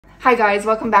Hi guys,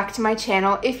 welcome back to my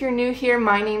channel. If you're new here,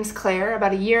 my name's Claire.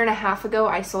 About a year and a half ago,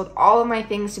 I sold all of my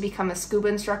things to become a scuba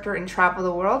instructor and travel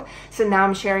the world. So now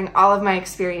I'm sharing all of my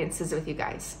experiences with you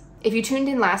guys. If you tuned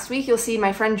in last week, you'll see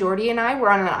my friend Jordy and I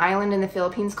were on an island in the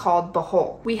Philippines called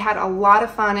Bohol. We had a lot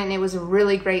of fun and it was a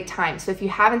really great time. So if you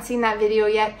haven't seen that video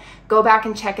yet, go back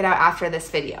and check it out after this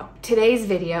video. Today's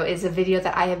video is a video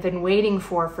that I have been waiting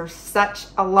for such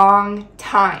a long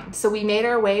time. So we made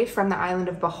our way from the island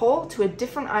of Bohol to a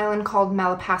different island called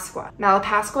Malapascua.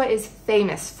 Malapascua is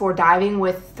famous for diving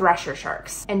with thresher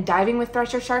sharks. And diving with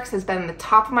thresher sharks has been on the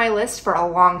top of my list for a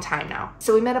long time now.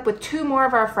 So we met up with two more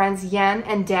of our friends, Yen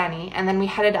and Danny, and then we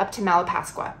headed up to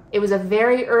Malapascua. It was a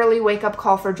very early wake-up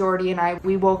call for Jordy and I.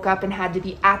 We woke up and had to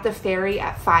be at the ferry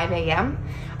at 5 a.m.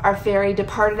 Our ferry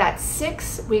departed at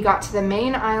 6. We got to the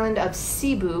main island of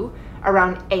Cebu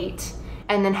around 8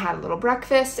 and then had a little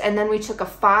breakfast, and then we took a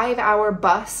 5-hour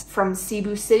bus from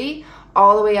Cebu City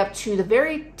all the way up to the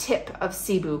very tip of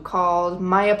Cebu called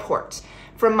Maya Port.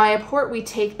 From Maya Port, we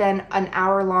take then an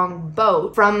hour-long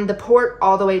boat from the port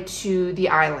all the way to the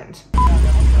island.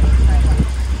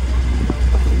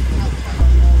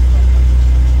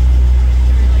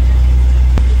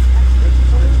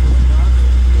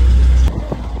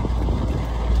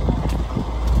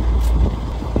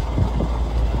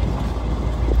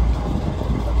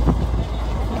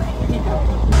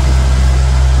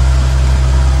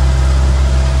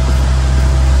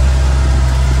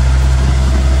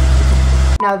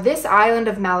 Now this island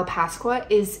of Malapascua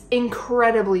is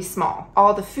incredibly small.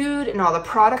 All the food and all the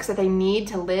products that they need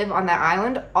to live on that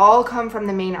island all come from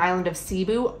the main island of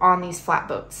Cebu on these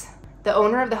flatboats. The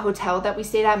owner of the hotel that we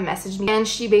stayed at messaged me and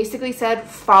she basically said,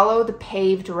 follow the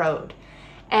paved road.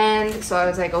 And so I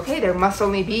was like, okay, there must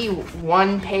only be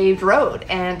one paved road.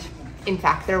 And in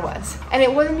fact, there was. And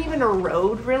it wasn't even a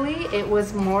road really, it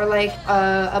was more like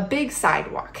a big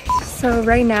sidewalk. So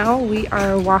right now we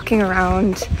are walking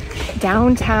around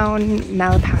downtown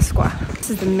Malapascua.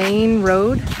 This is the main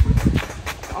road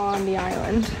on the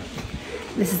island.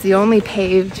 This is the only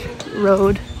paved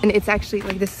road, and it's actually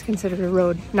like, this is considered a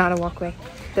road, not a walkway.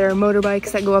 There are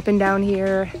motorbikes that go up and down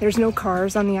here. There's no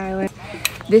cars on the island.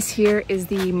 This here is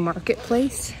the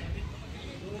marketplace.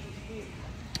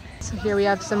 So here we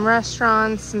have some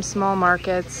restaurants, some small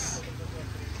markets,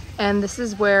 and this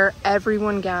is where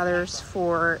everyone gathers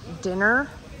for dinner.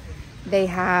 They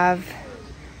have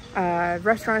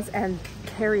restaurants, and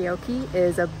karaoke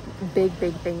is a big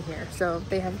thing here. So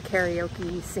they have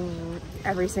karaoke singing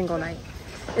every single night.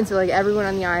 And so like everyone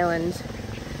on the island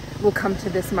will come to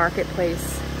this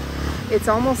marketplace. It's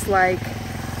almost like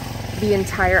the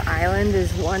entire island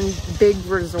is one big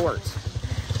resort.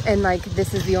 And like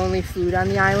this is the only food on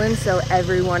the island, so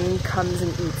everyone comes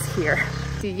and eats here.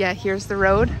 Yeah, here's the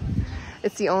road.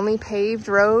 It's the only paved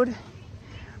road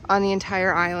on the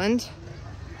entire island.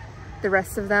 The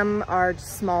rest of them are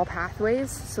just small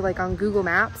pathways. So like on Google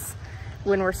Maps,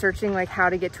 when we're searching like how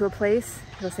to get to a place,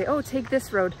 they'll say, oh, take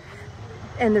this road.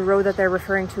 And the road that they're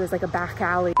referring to is like a back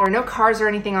alley. There are no cars or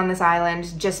anything on this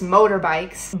island, just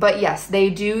motorbikes. But yes,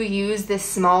 they do use this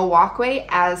small walkway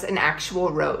as an actual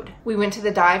road. We went to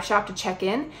the dive shop to check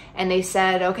in and they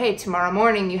said, okay, tomorrow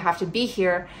morning you have to be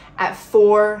here at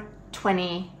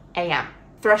 4:20 a.m.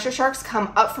 Thresher sharks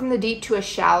come up from the deep to a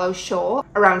shallow shoal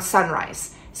around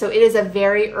sunrise. So it is a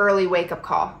very early wake-up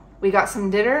call. We got some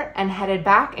dinner and headed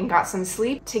back and got some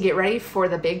sleep to get ready for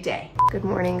the big day. Good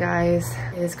morning, guys.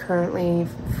 It is currently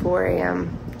 4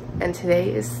 a.m. and today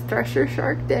is Thresher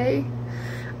Shark Day.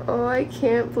 Oh, I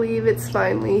can't believe it's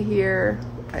finally here.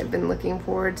 I've been looking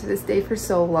forward to this day for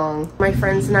so long. My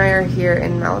friends and I are here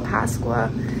in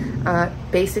Malapascua.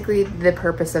 Basically, the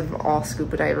purpose of all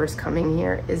scuba divers coming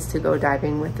here is to go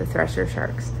diving with the thresher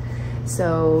sharks.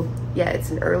 So yeah, it's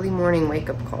an early morning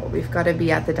wake-up call. We've got to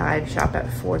be at the dive shop at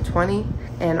 4:20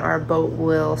 and our boat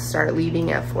will start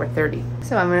leaving at 4:30.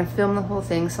 So I'm going to film the whole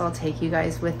thing, so I'll take you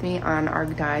guys with me on our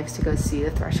dives to go see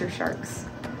the thresher sharks.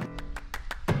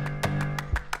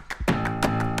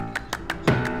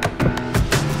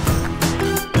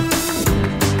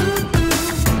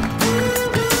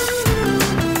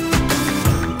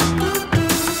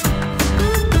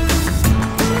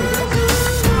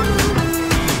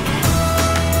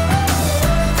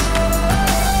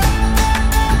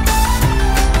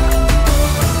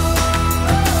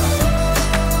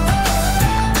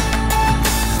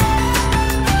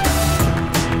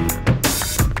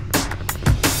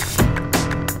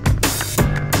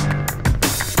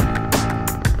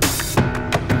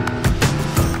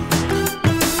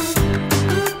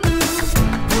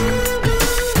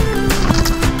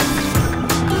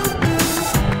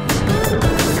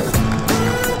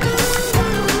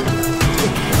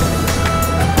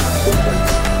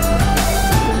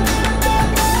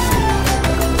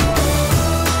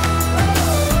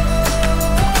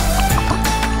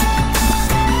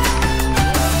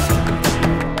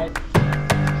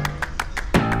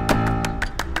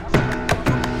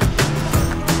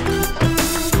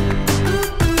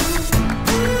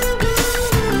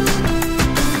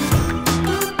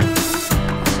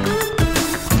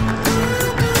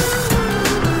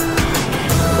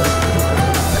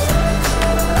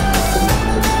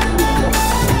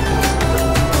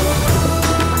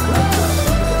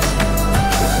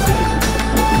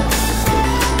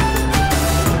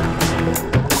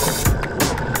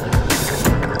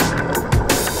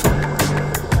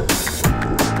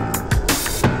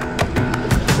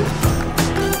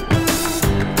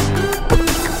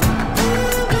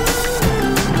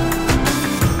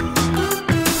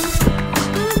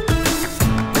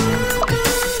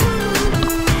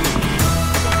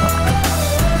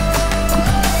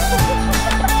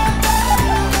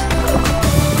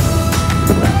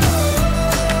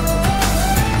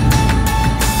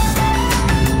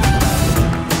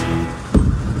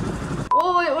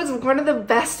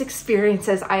 best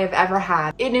experiences I have ever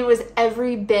had. And it was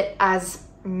every bit as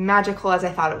magical as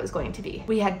I thought it was going to be.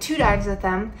 We had 2 dives with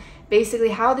them. Basically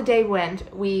how the day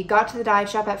went, we got to the dive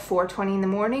shop at 4:20 in the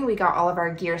morning, we got all of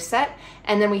our gear set,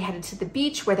 and then we headed to the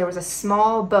beach where there was a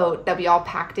small boat that we all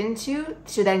packed into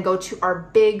to then go to our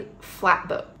big flat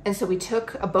boat. And so we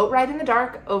took a boat ride in the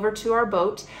dark over to our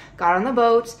boat, got on the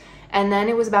boat, and then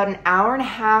it was about an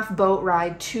 1.5-hour boat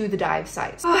ride to the dive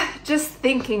site. Just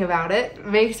thinking about it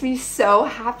makes me so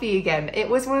happy again. It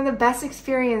was one of the best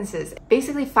experiences.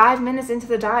 Basically 5 minutes into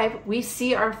the dive, we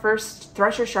see our first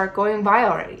thresher shark going by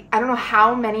already. I don't know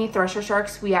how many thresher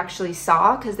sharks we actually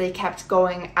saw because they kept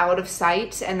going out of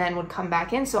sight and then would come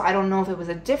back in. So I don't know if it was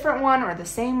a different one or the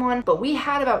same one, but we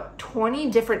had about 20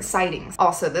 different sightings.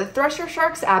 Also, the thresher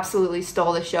sharks absolutely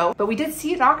stole the show, but we did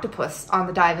see an octopus on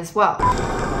the dive as well.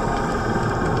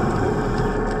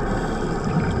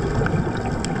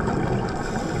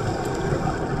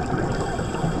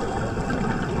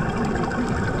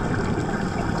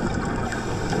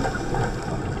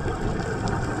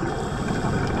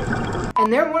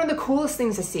 And they're one of the coolest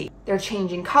things to see. They're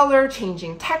changing color,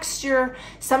 changing texture.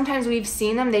 Sometimes we've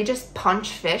seen them, they just punch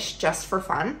fish just for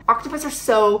fun. Octopus are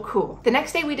so cool. The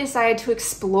next day we decided to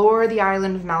explore the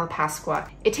island of Malapascua.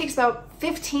 It takes about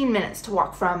 15 minutes to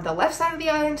walk from the left side of the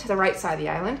island to the right side of the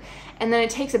island. And then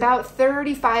it takes about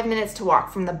 35 minutes to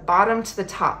walk from the bottom to the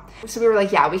top. So we were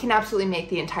like, yeah, we can absolutely make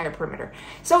the entire perimeter.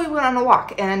 So we went on a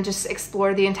walk and just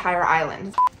explored the entire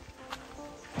island.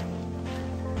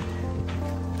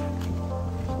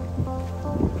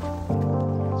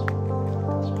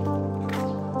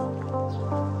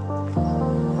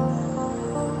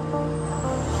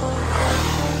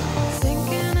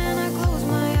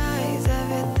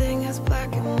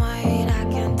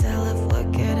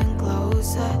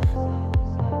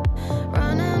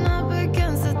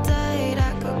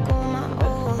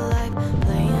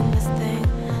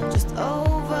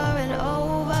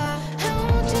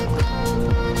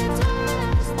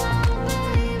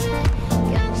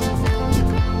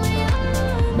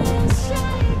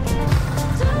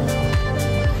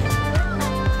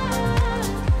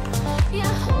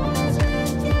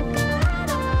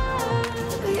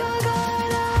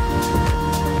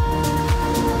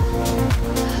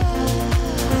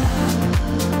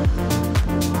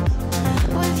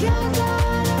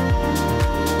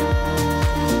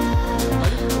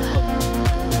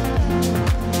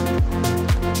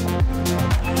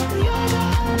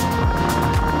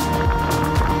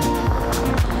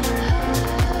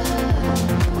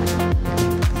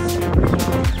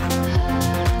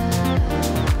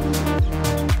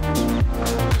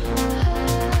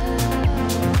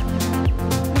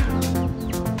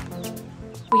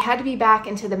 Had to be back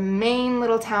into the main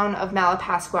little town of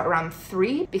Malapascua around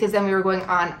 3 because then we were going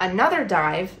on another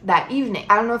dive that evening.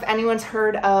 I don't know if anyone's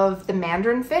heard of the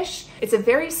mandarin fish. It's a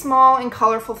very small and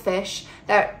colorful fish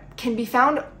that can be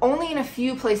found only in a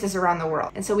few places around the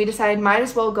world. And so we decided might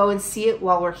as well go and see it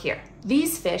while we're here.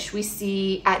 These fish we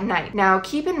see at night. Now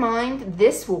keep in mind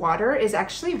this water is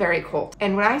actually very cold.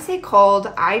 And when I say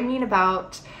cold, I mean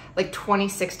about like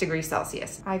 26 degrees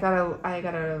Celsius. I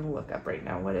gotta look up right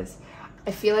now. What is... I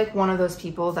feel like one of those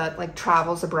people that like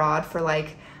travels abroad for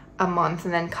like a month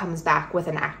and then comes back with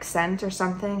an accent or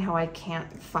something, how I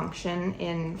can't function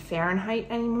in Fahrenheit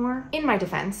anymore. In my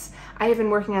defense, I have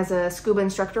been working as a scuba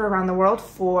instructor around the world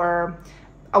for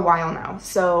a while now.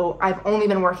 So I've only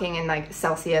been working in like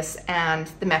Celsius and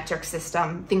the metric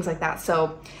system, things like that.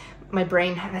 So my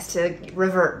brain has to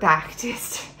revert back to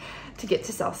get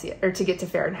to Celsius or to get to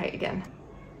Fahrenheit again.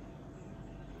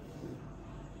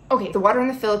 Okay, the water in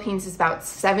the Philippines is about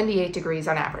 78 degrees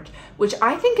on average, which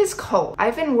I think is cold.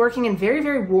 I've been working in very,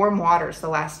 very warm waters the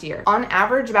last year. On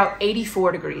average, about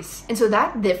 84 degrees. And so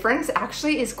that difference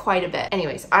actually is quite a bit.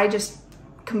 Anyways, I just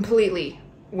completely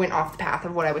went off the path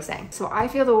of what I was saying. So I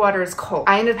feel the water is cold.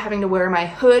 I ended up having to wear my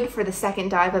hood for the second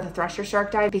dive of the thresher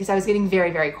shark dive because I was getting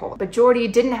very, very cold. But Jordy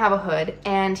didn't have a hood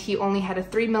and he only had a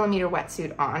 3mm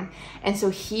wetsuit on. And so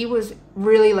he was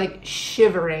really like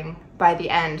shivering by the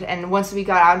end. And once we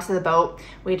got onto the boat,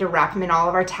 we had to wrap him in all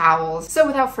of our towels. So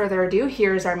without further ado,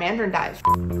 here's our mandarin dive.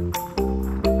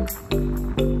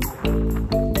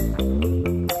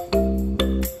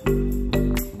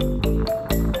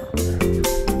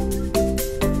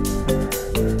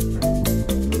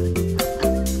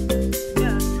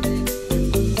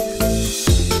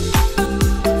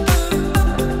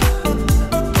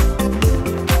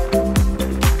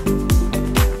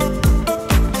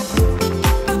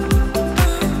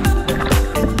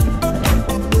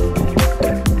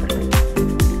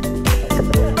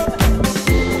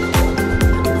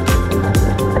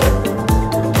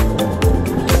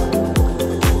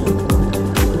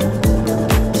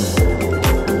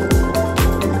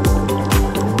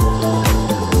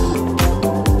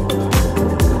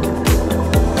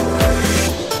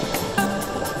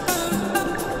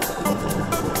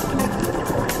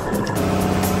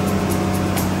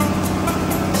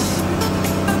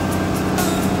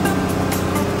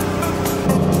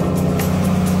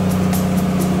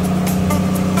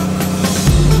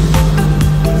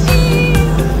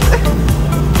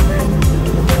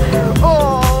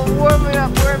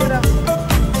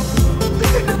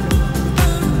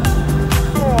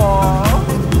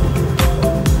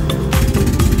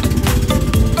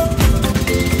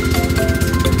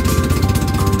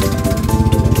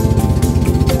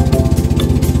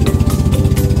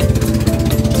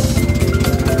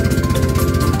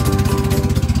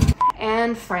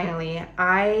 finally.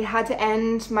 I had to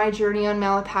end my journey on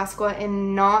Malapascua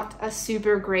in not a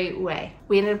super great way.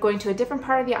 We ended up going to a different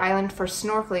part of the island for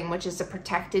snorkeling, which is a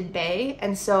protected bay,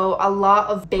 and so a lot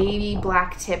of baby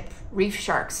blacktip reef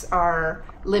sharks are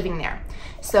living there.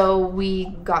 So we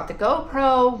got the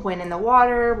GoPro, went in the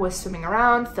water, was swimming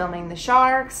around, filming the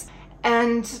sharks,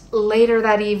 and later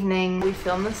that evening we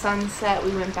filmed the sunset.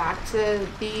 We went back to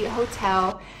the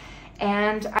hotel,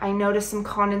 and I noticed some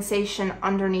condensation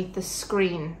underneath the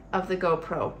screen of the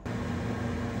GoPro.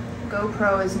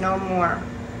 GoPro is no more.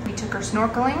 We took her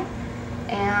snorkeling,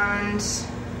 and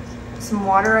some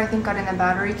water I think got in the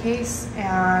battery case,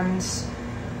 and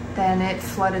then it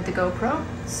flooded the GoPro,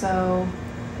 so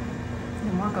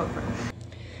no more GoPro.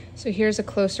 So here's a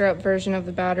closer up version of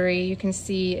the battery. You can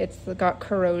see it's got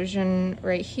corrosion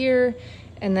right here,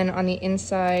 and then on the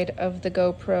inside of the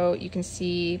GoPro you can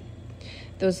see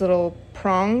those little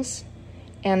prongs,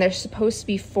 and there's supposed to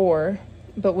be 4,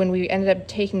 but when we ended up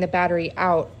taking the battery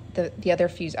out, the other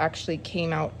fuse actually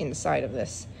came out inside of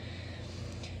this.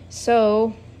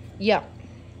 So yeah,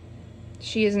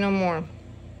 she is no more.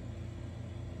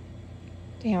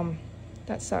 Damn,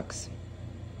 that sucks.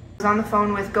 I was on the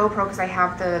phone with GoPro because I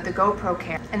have the GoPro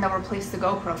cam, and they'll replace the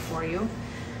GoPro for you,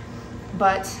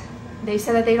 but they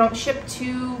said that they don't ship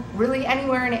to really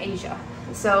anywhere in Asia.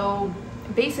 So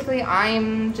basically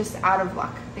I'm just out of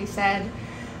luck. They said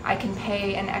I can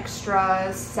pay an extra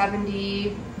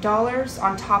 $70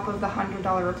 on top of the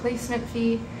 $100 replacement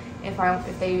fee if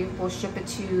they will ship it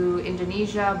to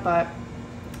Indonesia, but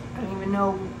I don't even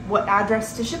know what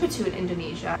address to ship it to in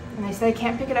Indonesia. And they said I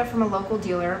can't pick it up from a local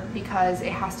dealer because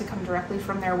it has to come directly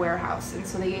from their warehouse, and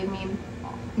so they gave me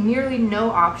nearly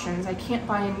no options. I can't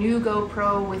buy a new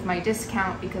GoPro with my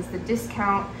discount because the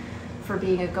discount for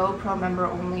being a GoPro member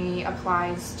only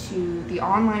applies to the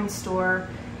online store.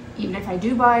 Even if I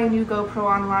do buy a new GoPro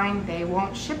online, they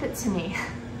won't ship it to me.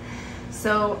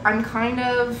 So I'm kind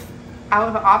of out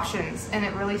of options, and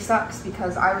it really sucks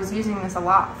because I was using this a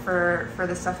lot for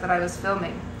the stuff that I was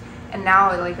filming. And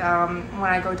now, like,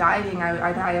 when I go diving,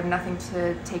 I have nothing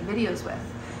to take videos with.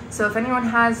 So if anyone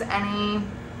has any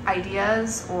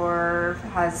ideas or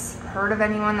has heard of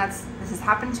anyone this has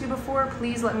happened to before,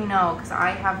 please let me know, because I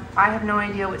have no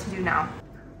idea what to do now.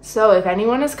 So if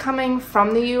anyone is coming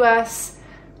from the US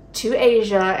to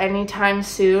Asia anytime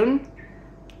soon,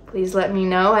 please let me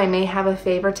know. I may have a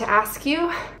favor to ask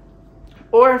you.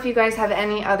 Or if you guys have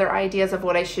any other ideas of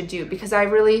what I should do, because I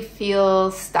really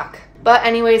feel stuck. But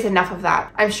anyways, enough of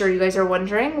that. I'm sure you guys are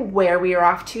wondering where we are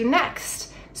off to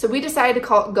next. So we decided to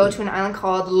go to an island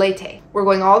called Leyte. We're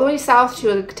going all the way south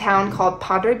to a town called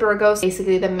Padre Burgos.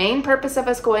 Basically, the main purpose of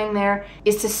us going there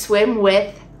is to swim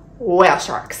with whale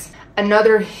sharks.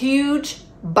 Another huge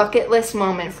bucket list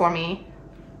moment for me,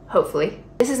 hopefully.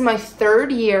 This is my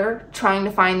 3rd year trying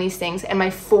to find these things, and my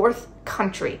 4th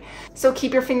country. So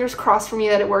keep your fingers crossed for me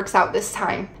that it works out this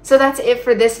time. So that's it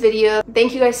for this video.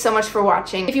 Thank you guys so much for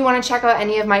watching. If you want to check out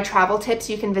any of my travel tips,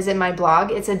 you can visit my blog.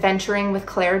 It's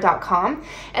adventuringwithclaire.com.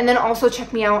 And then also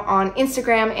check me out on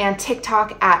Instagram and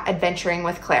TikTok at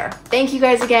adventuringwithclaire. Thank you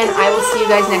guys again. I will see you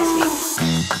guys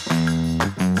next week.